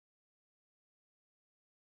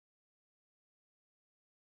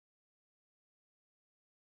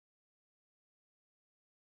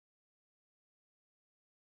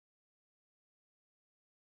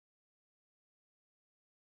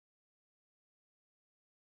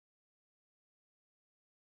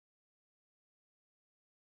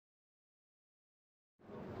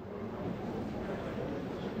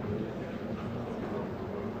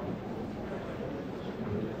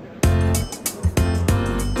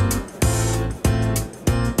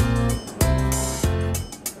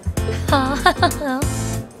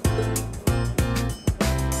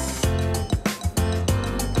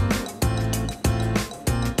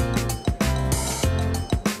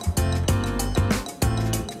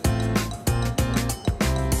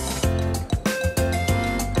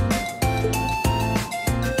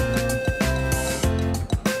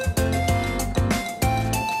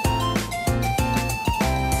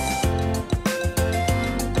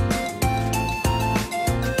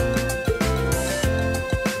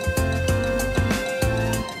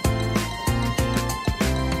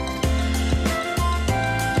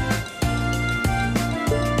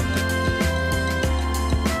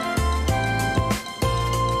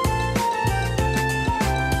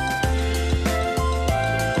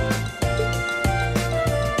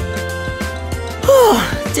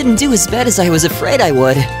Didn't do as bad as I was afraid I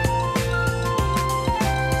would.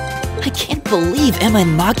 I can't believe Emma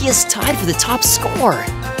and Machias tied for the top score.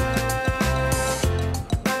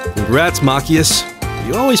 Congrats, Machias.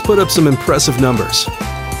 You always put up some impressive numbers.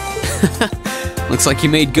 Looks like you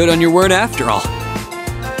made good on your word after all.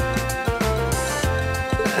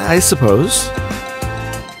 I suppose.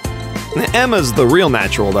 Emma's the real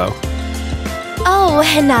natural, though. Oh,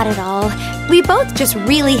 not at all. We both just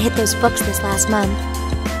really hit those books this last month.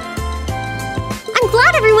 I'm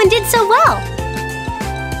glad everyone did so well.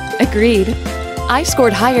 Agreed. I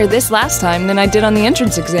scored higher this last time than I did on the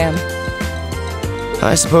entrance exam.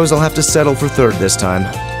 I suppose I'll have to settle for third this time.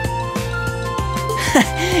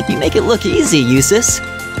 You make it look easy, Eustace.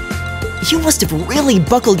 You must have really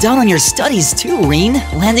buckled down on your studies too, Reen,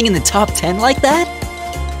 landing in the top 10 like that?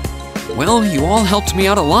 Well, you all helped me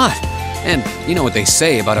out a lot. And you know what they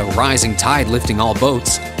say about a rising tide lifting all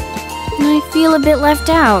boats. I feel a bit left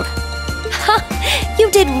out. You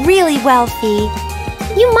did really well, Fee.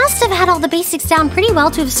 You must have had all the basics down pretty well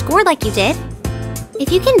to have scored like you did.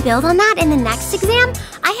 If you can build on that in the next exam,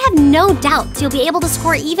 I have no doubts you'll be able to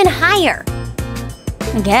score even higher.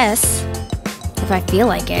 I guess. If I feel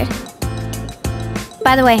like it.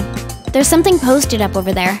 By the way, there's something posted up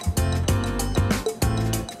over there.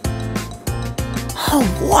 Oh,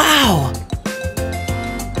 wow!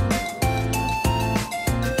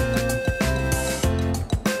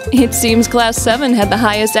 It seems Class 7 had the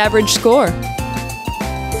highest average score.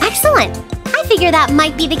 Excellent! I figure that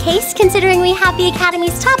might be the case considering we have the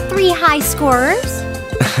Academy's top 3 high scorers.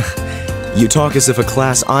 You talk as if a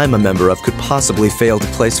class I'm a member of could possibly fail to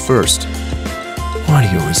place first. Why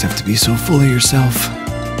do you always have to be so full of yourself?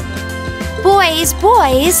 Boys!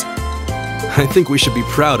 I think we should be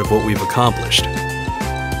proud of what we've accomplished.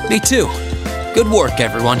 Me too. Good work,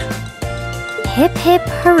 everyone. Hip hip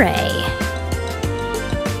hooray.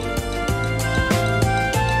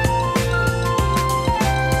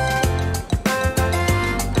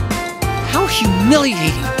 How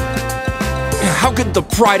humiliating! How could the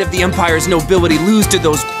pride of the Empire's nobility lose to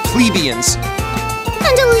those plebeians?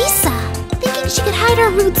 And Elisa, thinking she could hide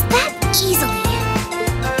our roots that easily.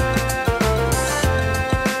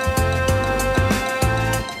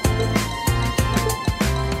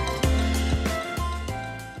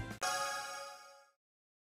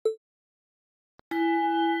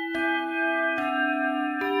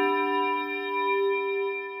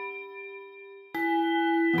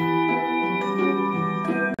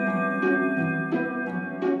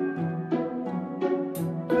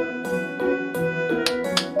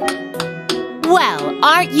 Well,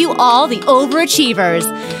 aren't you all the overachievers?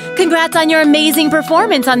 Congrats on your amazing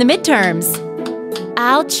performance on the midterms.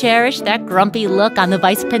 I'll cherish that grumpy look on the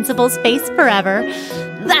vice principal's face forever.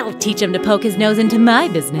 That'll teach him to poke his nose into my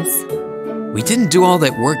business. We didn't do all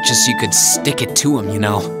that work just so you could stick it to him, you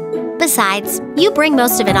know. Besides, you bring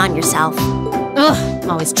most of it on yourself. Ugh,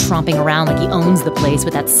 always tromping around like he owns the place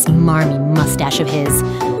with that smarmy mustache of his.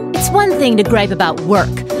 It's one thing to gripe about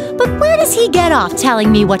work, but where does he get off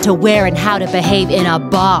telling me what to wear and how to behave in a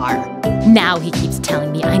bar? Now he keeps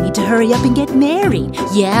telling me I need to hurry up and get married.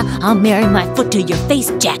 Yeah, I'll marry my foot to your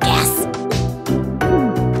face, jackass.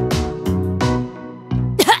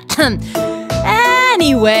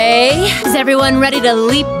 Anyway, is everyone ready to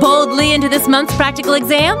leap boldly into this month's practical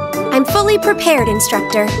exam? I'm fully prepared,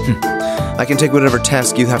 instructor. I can take whatever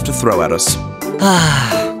task you have to throw at us.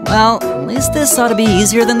 Well, at least this ought to be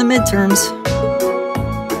easier than the midterms.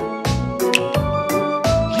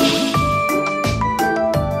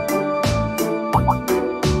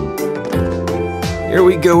 Here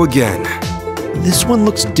we go again. This one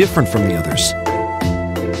looks different from the others.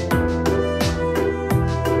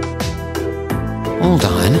 Hold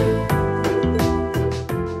on.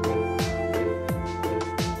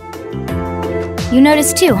 You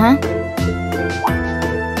noticed too, huh?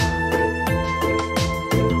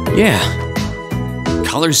 Yeah.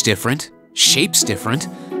 color's different, shape's different,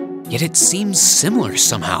 yet it seems similar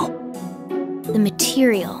somehow. The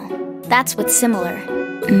material. That's what's similar.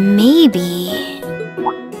 Maybe...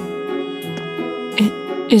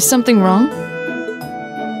 Is something wrong?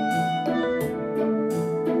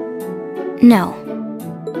 No.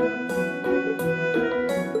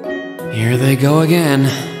 Here they go again.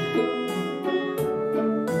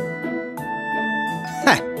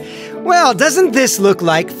 Well, doesn't this look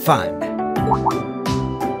like fun?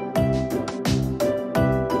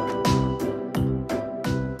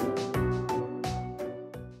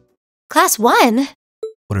 Class 1?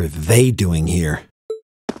 What are they doing here?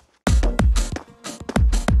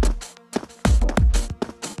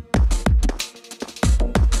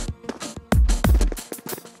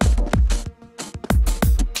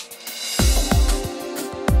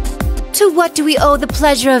 To what do we owe the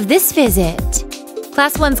pleasure of this visit?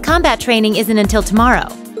 Class 1's combat training isn't until tomorrow.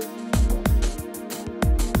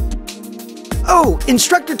 Oh,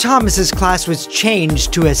 Instructor Thomas's class was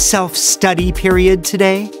changed to a self-study period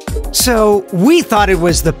today. So we thought it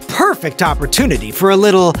was the perfect opportunity for a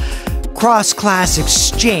little cross-class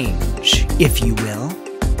exchange, if you will.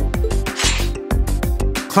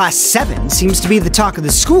 Class 7 seems to be the talk of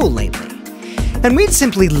the school lately, and we'd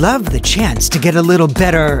simply love the chance to get a little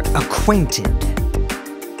better acquainted.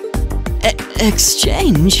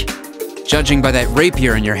 Exchange? Judging by that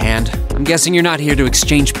rapier in your hand, I'm guessing you're not here to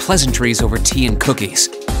exchange pleasantries over tea and cookies.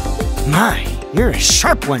 My, you're a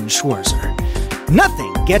sharp one, Schwarzer.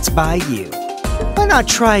 Nothing gets by you. Why not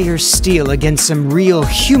try your steel against some real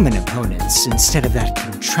human opponents instead of that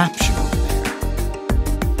contraption over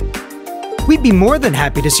there? We'd be more than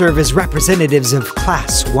happy to serve as representatives of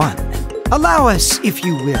Class 1. Allow us, if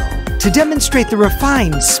you will, to demonstrate the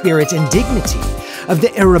refined spirit and dignity of the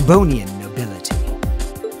Erebonian nobility.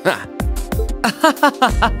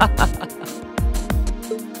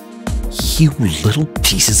 You little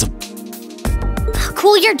pieces of...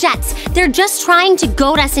 Cool your jets. They're just trying to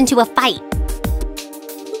goad us into a fight.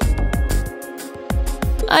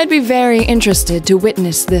 I'd be very interested to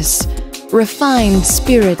witness this refined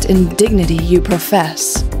spirit and dignity you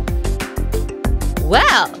profess.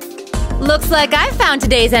 Well, looks like I found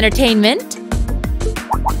today's entertainment.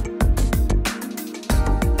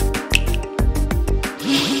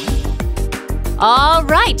 All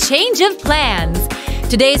right, change of plans.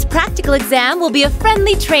 Today's practical exam will be a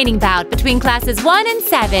friendly training bout between classes 1 and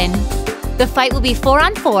 7. The fight will be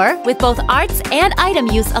 4-on-4 with both arts and item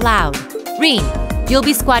use allowed. Reen, you'll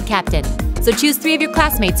be squad captain, so choose 3 of your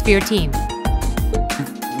classmates for your team.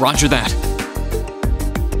 Roger that.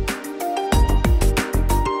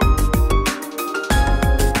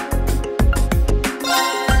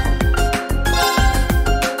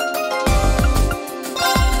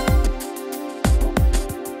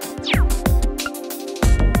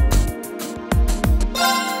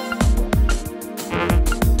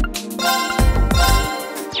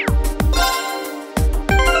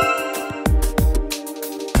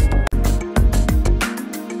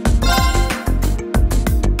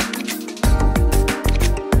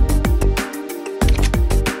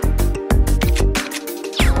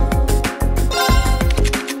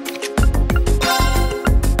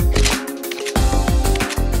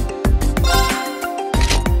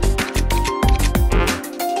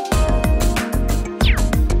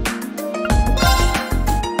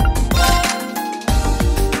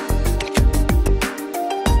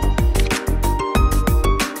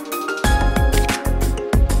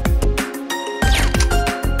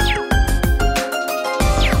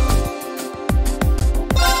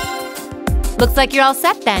 Looks like you're all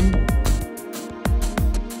set then.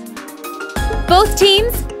 Both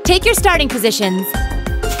teams, take your starting positions.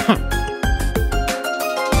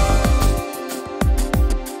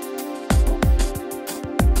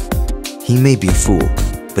 He may be a fool,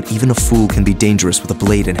 but even a fool can be dangerous with a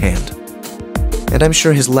blade in hand. And I'm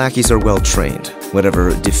sure his lackeys are well trained,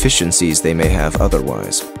 whatever deficiencies they may have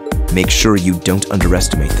otherwise. Make sure you don't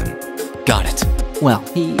underestimate them. Got it. Well,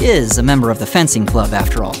 he is a member of the fencing club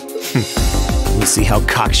after all. We'll see how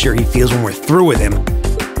cocksure he feels when we're through with him.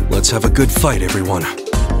 Let's have a good fight, everyone.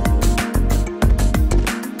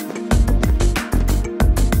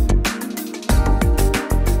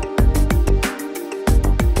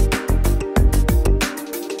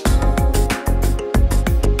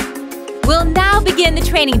 We'll now begin the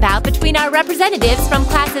training bout between our representatives from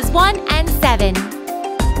classes 1 and 7.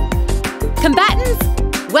 Combatants,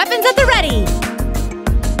 weapons at the ready!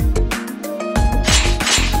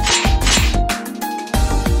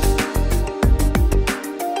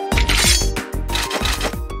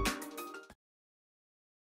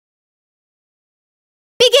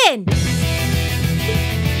 Begin!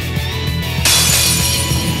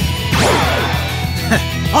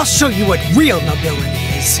 I'll show you what real nobility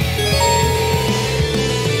is.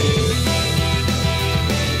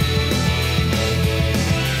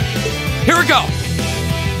 Here we go!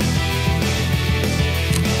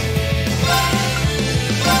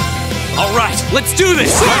 Alright, let's do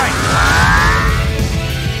this!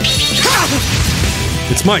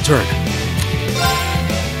 It's my turn.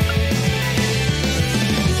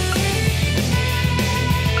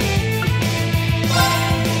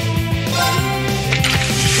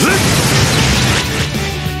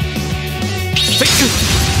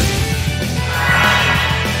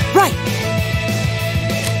 Right!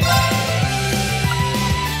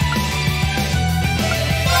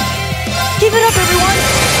 Give it up, everyone!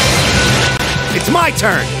 It's my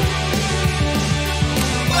turn!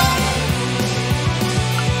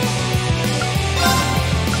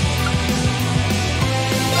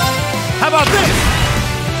 How about this?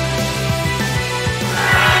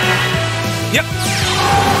 Yep.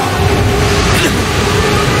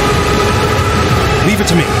 Leave it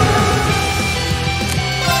to me.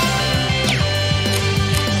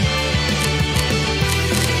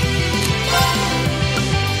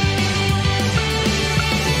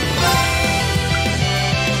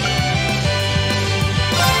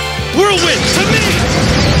 Whirlwind to me!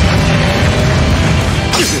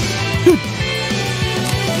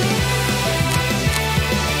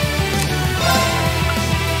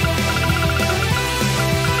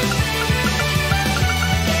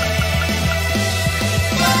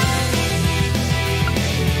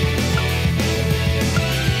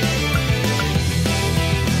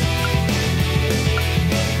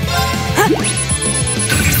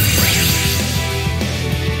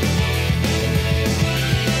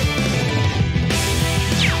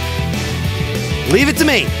 Leave it to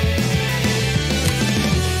me.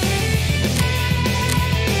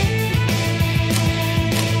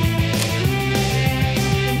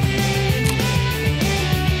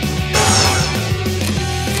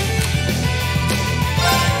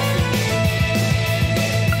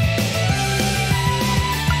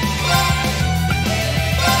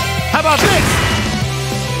 How about this?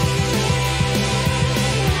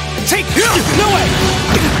 Take no way!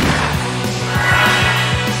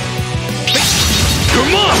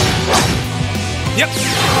 Come on! Yep.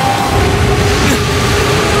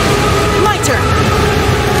 My turn!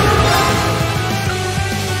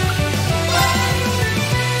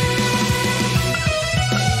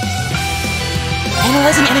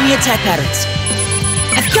 Analyzing enemy attack patterns.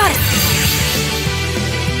 I've got it!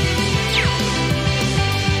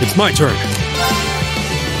 It's my turn.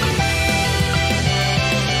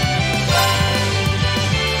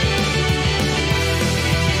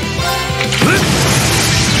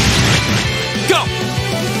 Go!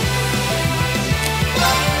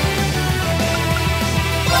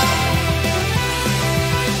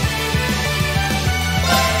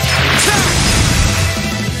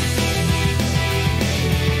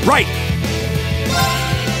 Right!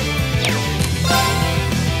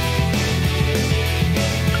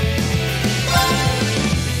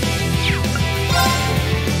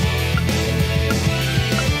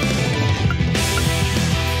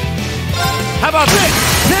 How about this?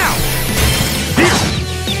 Now!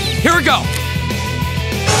 Here we go!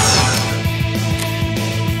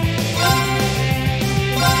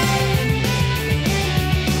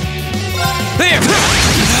 There!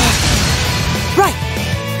 Right!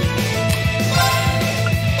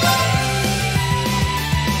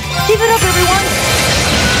 Give it up, everyone!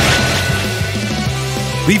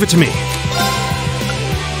 Leave it to me.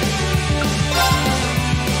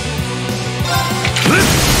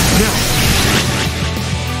 Now.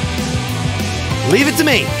 Leave it to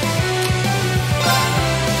me.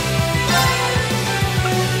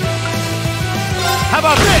 How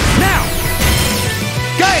about this? Now!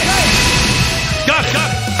 Got it! Got it!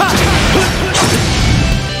 Got it!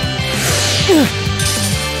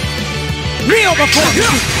 Kneel before you!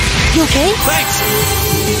 You okay? Thanks!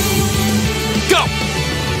 Go!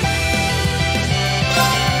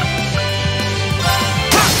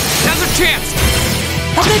 Now's our chance!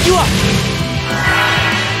 I'll pick you up!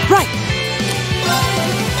 Right!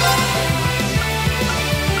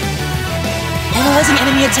 Analyzing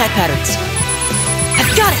enemy attack patterns.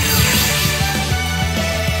 I've got it!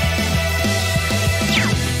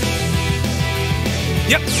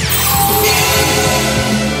 Yep!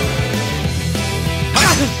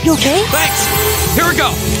 You okay? Thanks! Here we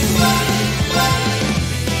go!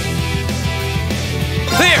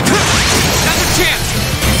 There! Now's our chance!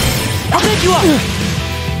 I'll pick you up!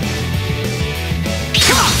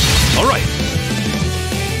 Come on! All right!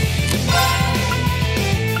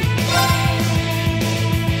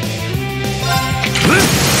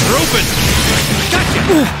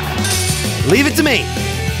 Leave it to me.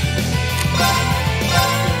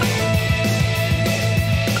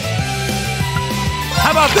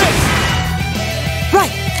 How about this?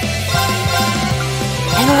 Right!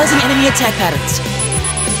 Analyzing enemy attack patterns.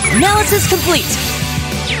 Analysis complete!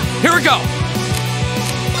 Here we go!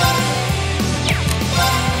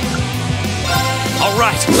 All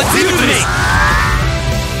right, let's do this!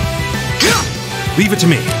 Leave it to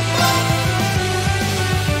me.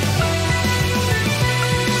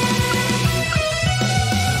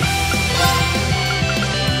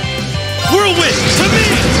 Whirlwind, to me!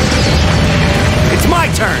 It's my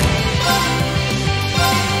turn.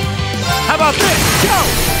 How about this? Go!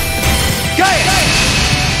 Got it!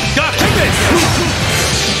 Got it! Take this!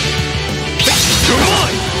 You're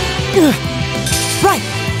mine! Right!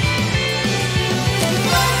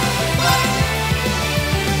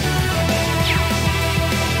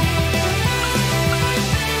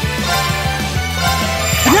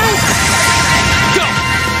 Go!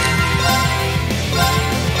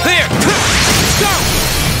 There! Go!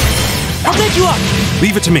 I'll take you up!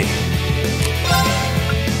 Leave it to me.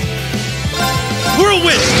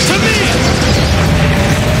 Whirlwind, to me!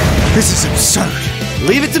 This is absurd.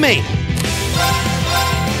 Leave it to me.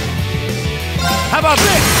 How about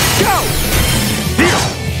this? Go!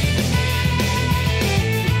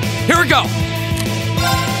 Here we go!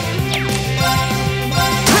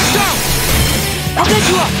 Go! I'll take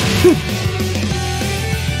you up!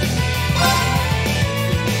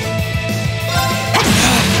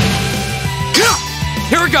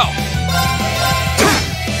 Here we go!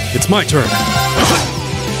 It's my turn.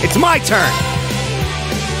 It's my turn.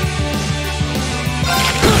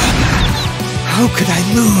 How could I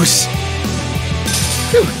lose?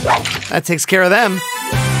 Whew. That takes care of them.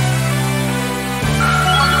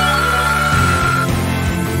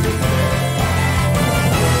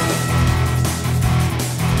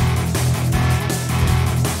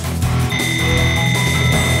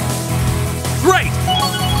 Great!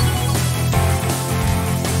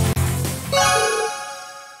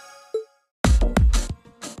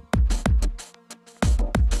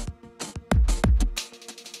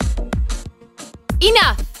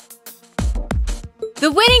 Enough!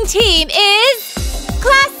 The winning team is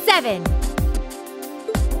Class 7.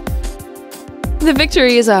 The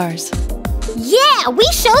victory is ours. Yeah, we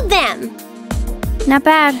showed them! Not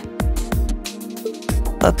bad.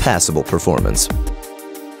 A passable performance.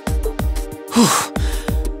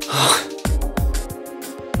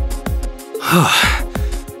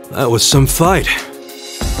 That was some fight.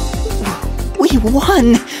 We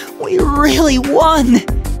won! We really won!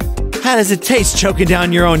 How does it taste choking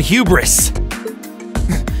down your own hubris?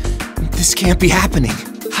 This can't be happening.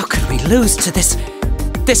 How could we lose to this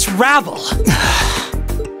rabble?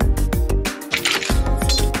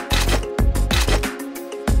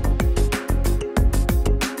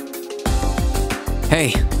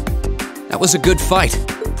 Hey, that was a good fight.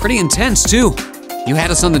 Pretty intense, too. You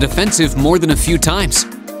had us on the defensive more than a few times.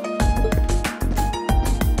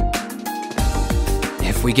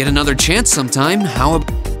 If we get another chance sometime, how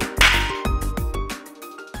about...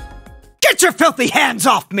 Get your filthy hands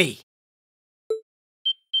off me!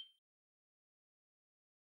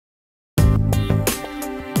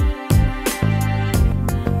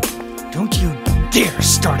 Don't you dare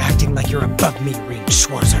start acting like you're above me, Ring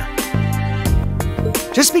Schwarzer.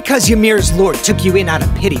 Just because Ymir's lord took you in out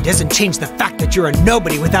of pity doesn't change the fact that you're a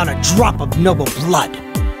nobody without a drop of noble blood.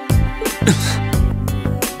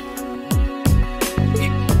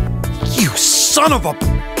 You son of a...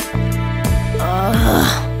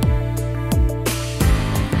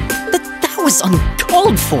 That was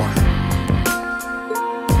uncalled for!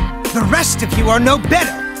 The rest of you are no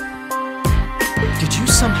better! Did you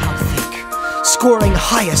somehow think scoring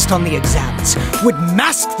highest on the exams would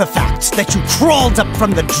mask the fact that you crawled up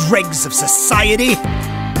from the dregs of society?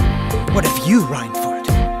 What of you, Reinford?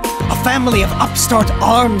 A family of upstart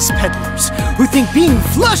arms peddlers who think being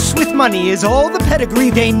flush with money is all the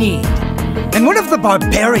pedigree they need. And what of the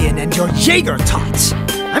barbarian and your Jaeger tots?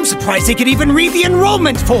 I'm surprised they could even read the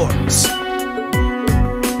enrollment forms!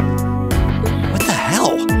 What the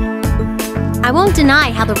hell? I won't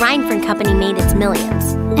deny how the Reinford Company made its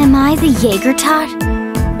millions. Am I the Jaeger tot?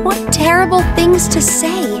 What terrible things to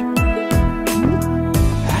say.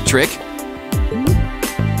 Patrick?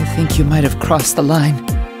 I think you might have crossed the line.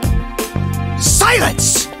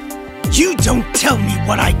 Silence! You don't tell me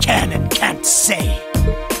what I can and can't say.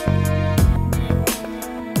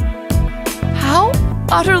 How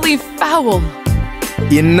utterly foul!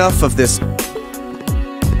 Enough of this.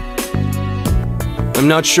 I'm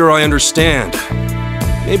not sure I understand.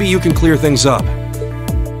 Maybe you can clear things up.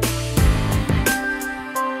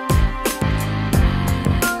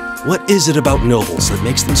 What is it about nobles that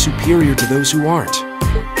makes them superior to those who aren't?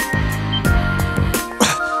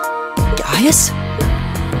 Gaius?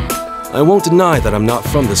 I won't deny that I'm not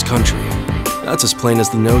from this country. That's as plain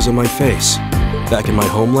as the nose on my face. Back in my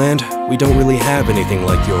homeland, we don't really have anything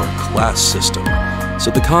like your class system,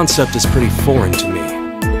 so the concept is pretty foreign to me.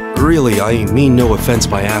 Really, I mean no offense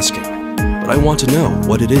by asking, but I want to know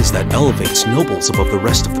what it is that elevates nobles above the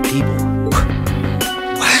rest of the people.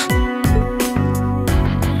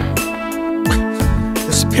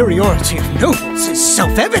 The superiority of nobles is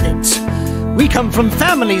self-evident. We come from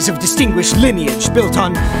families of distinguished lineage built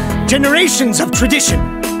on generations of tradition.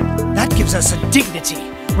 That gives us a dignity,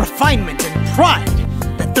 refinement, and pride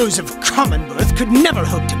that those of common birth could never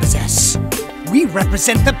hope to possess. We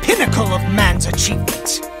represent the pinnacle of man's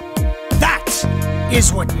achievement. That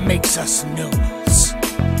is what makes us nobles.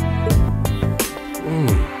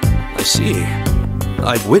 I see.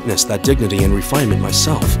 I've witnessed that dignity and refinement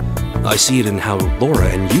myself. I see it in how Laura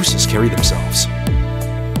and Eustace carry themselves.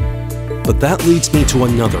 But that leads me to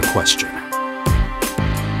another question.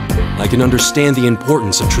 I can understand the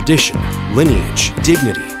importance of tradition, lineage,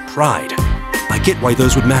 dignity, pride. I get why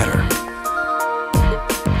those would matter.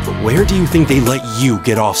 But where do you think they let you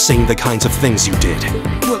get off saying the kinds of things you did?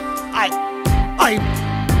 Well,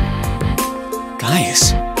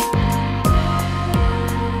 Gaius.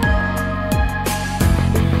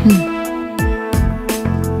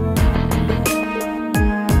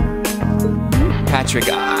 Patrick,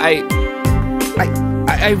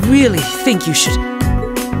 I really think you should...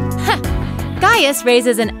 Gaius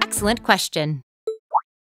raises an excellent question.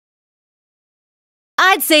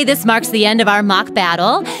 I'd say this marks the end of our mock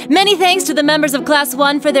battle. Many thanks to the members of Class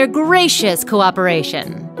 1 for their gracious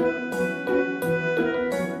cooperation.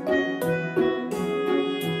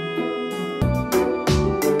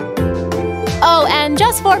 Oh, and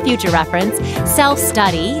just for future reference,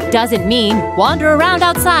 self-study doesn't mean wander around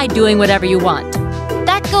outside doing whatever you want.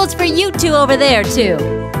 That goes for you two over there, too.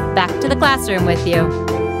 Back to the classroom with you.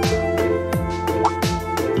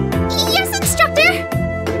 Yes, instructor!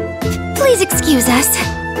 Please excuse us.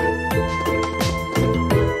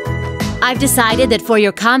 I've decided that for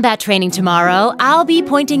your combat training tomorrow, I'll be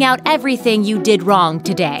pointing out everything you did wrong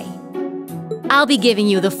today. I'll be giving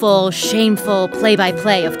you the full, shameful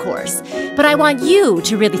play-by-play, of course, but I want you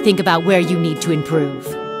to really think about where you need to improve.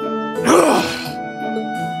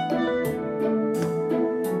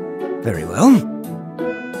 Very well.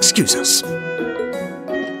 Excuse us.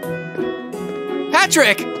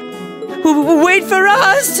 Patrick! Wait for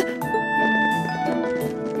us!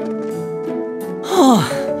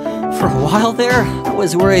 For a while there, I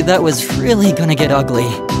was worried that was really gonna get ugly.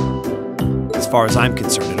 As far as I'm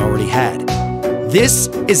concerned, it already had. This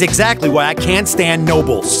is exactly why I can't stand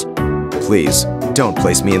nobles. Please, don't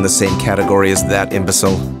place me in the same category as that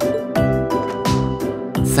imbecile.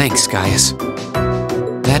 Thanks, Gaius.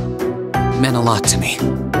 That meant a lot to me.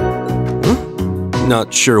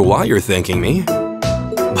 Not sure why you're thanking me,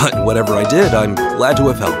 but whatever I did, I'm glad to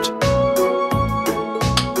have helped.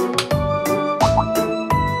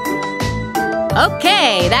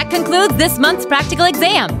 Okay, that concludes this month's practical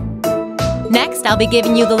exam. Next, I'll be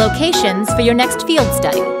giving you the locations for your next field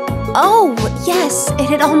study. Oh, yes, it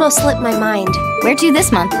had almost slipped my mind. Where to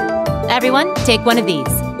this month? Everyone, take one of these.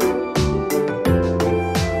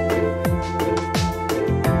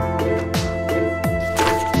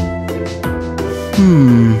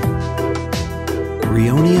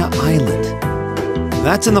 Rionia Island.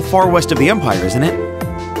 That's in the far west of the Empire, isn't it?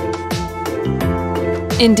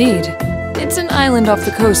 Indeed. It's an island off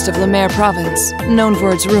the coast of Lemaire Province, known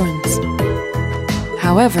for its ruins.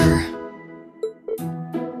 However...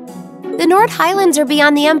 The Nord Highlands are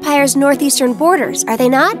beyond the Empire's northeastern borders, are they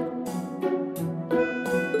not?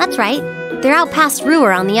 That's right. They're out past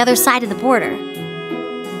Ruhr on the other side of the border.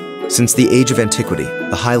 Since the age of antiquity,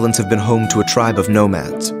 the Highlands have been home to a tribe of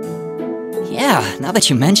nomads. Yeah, now that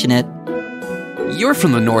you mention it. You're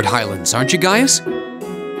from the Nord Highlands, aren't you, Gaius?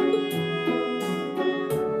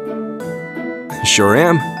 Sure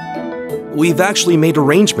am. We've actually made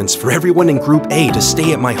arrangements for everyone in Group A to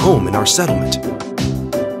stay at my home in our settlement.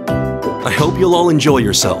 I hope you'll all enjoy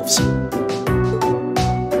yourselves.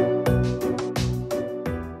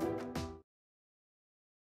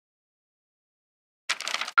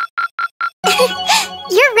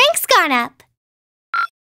 Your rank's gone up.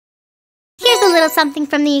 Here's a little something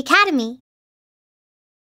from the Academy.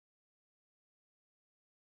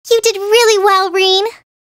 You did really well, Reen.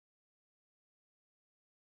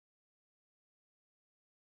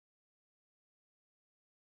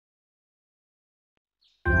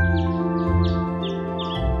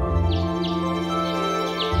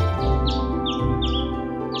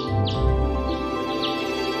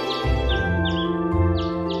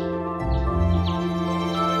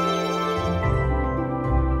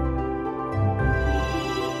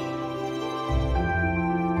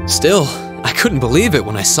 Still, I couldn't believe it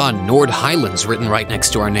when I saw Nord Highlands written right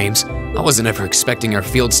next to our names. I wasn't ever expecting our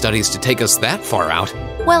field studies to take us that far out.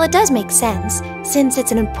 Well, it does make sense, since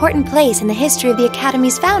it's an important place in the history of the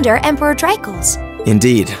Academy's founder, Emperor Dreikels.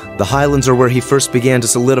 Indeed, the Highlands are where he first began to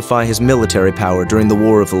solidify his military power during the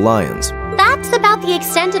War of the Lions. That's about the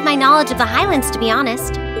extent of my knowledge of the Highlands, to be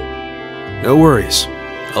honest. No worries.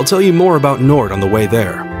 I'll tell you more about Nord on the way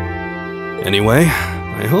there. Anyway,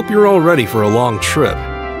 I hope you're all ready for a long trip.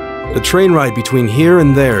 The train ride between here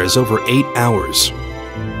and there is over 8 hours.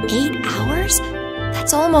 8 hours?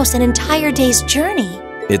 That's almost an entire day's journey.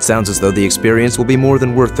 It sounds as though the experience will be more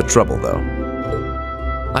than worth the trouble, though.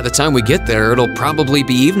 By the time we get there, it'll probably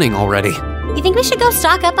be evening already. You think we should go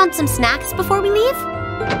stock up on some snacks before we leave?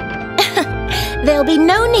 There'll be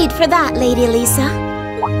no need for that, Lady Lisa.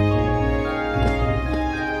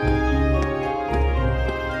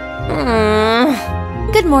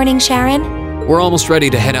 Good morning, Sharon. We're almost ready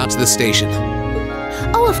to head out to the station.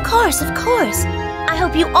 Oh, of course, of course. I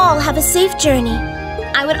hope you all have a safe journey.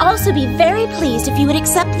 I would also be very pleased if you would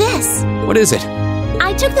accept this. What is it?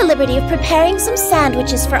 I took the liberty of preparing some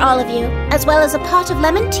sandwiches for all of you, as well as a pot of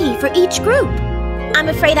lemon tea for each group. I'm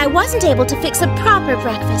afraid I wasn't able to fix a proper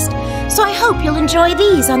breakfast, so I hope you'll enjoy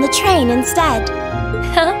these on the train instead.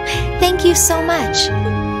 Thank you so much.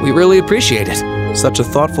 We really appreciate it. Such a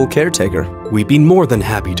thoughtful caretaker. We'd be more than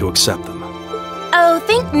happy to accept them. Oh,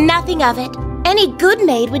 think nothing of it. Any good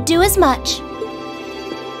maid would do as much.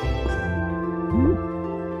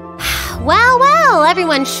 Well,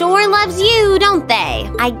 everyone sure loves you, don't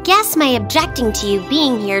they? I guess my objecting to you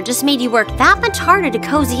being here just made you work that much harder to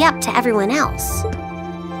cozy up to everyone else.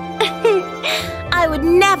 I would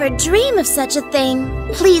never dream of such a thing.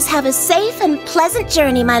 Please have a safe and pleasant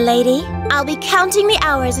journey, my lady. I'll be counting the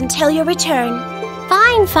hours until your return.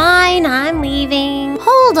 Fine, I'm leaving.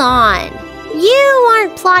 Hold on. You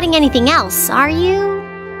aren't plotting anything else, are you?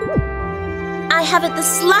 I haven't the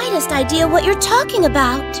slightest idea what you're talking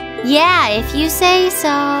about. Yeah, if you say so.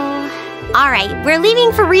 Alright, we're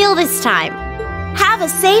leaving for real this time. Have a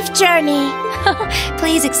safe journey.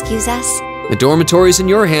 Please excuse us. The dormitory's in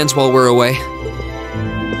your hands while we're away.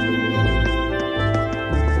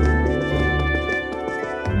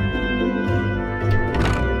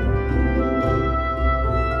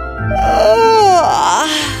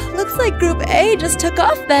 Looks like Group A just took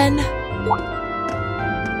off then.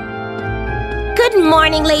 Good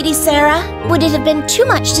morning, Lady Sarah. Would it have been too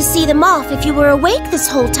much to see them off if you were awake this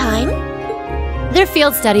whole time? Their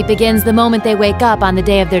field study begins the moment they wake up on the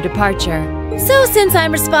day of their departure. So since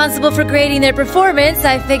I'm responsible for grading their performance,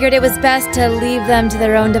 I figured it was best to leave them to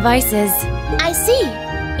their own devices. I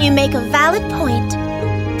see. You make a valid point.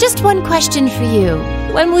 Just one question for you.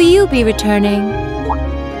 When will you be returning?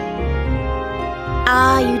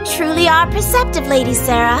 Ah, you truly are perceptive, Lady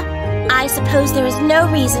Sarah. I suppose there is no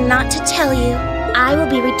reason not to tell you. I will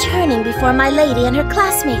be returning before my lady and her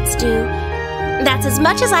classmates do. That's as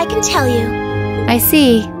much as I can tell you. I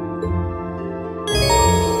see.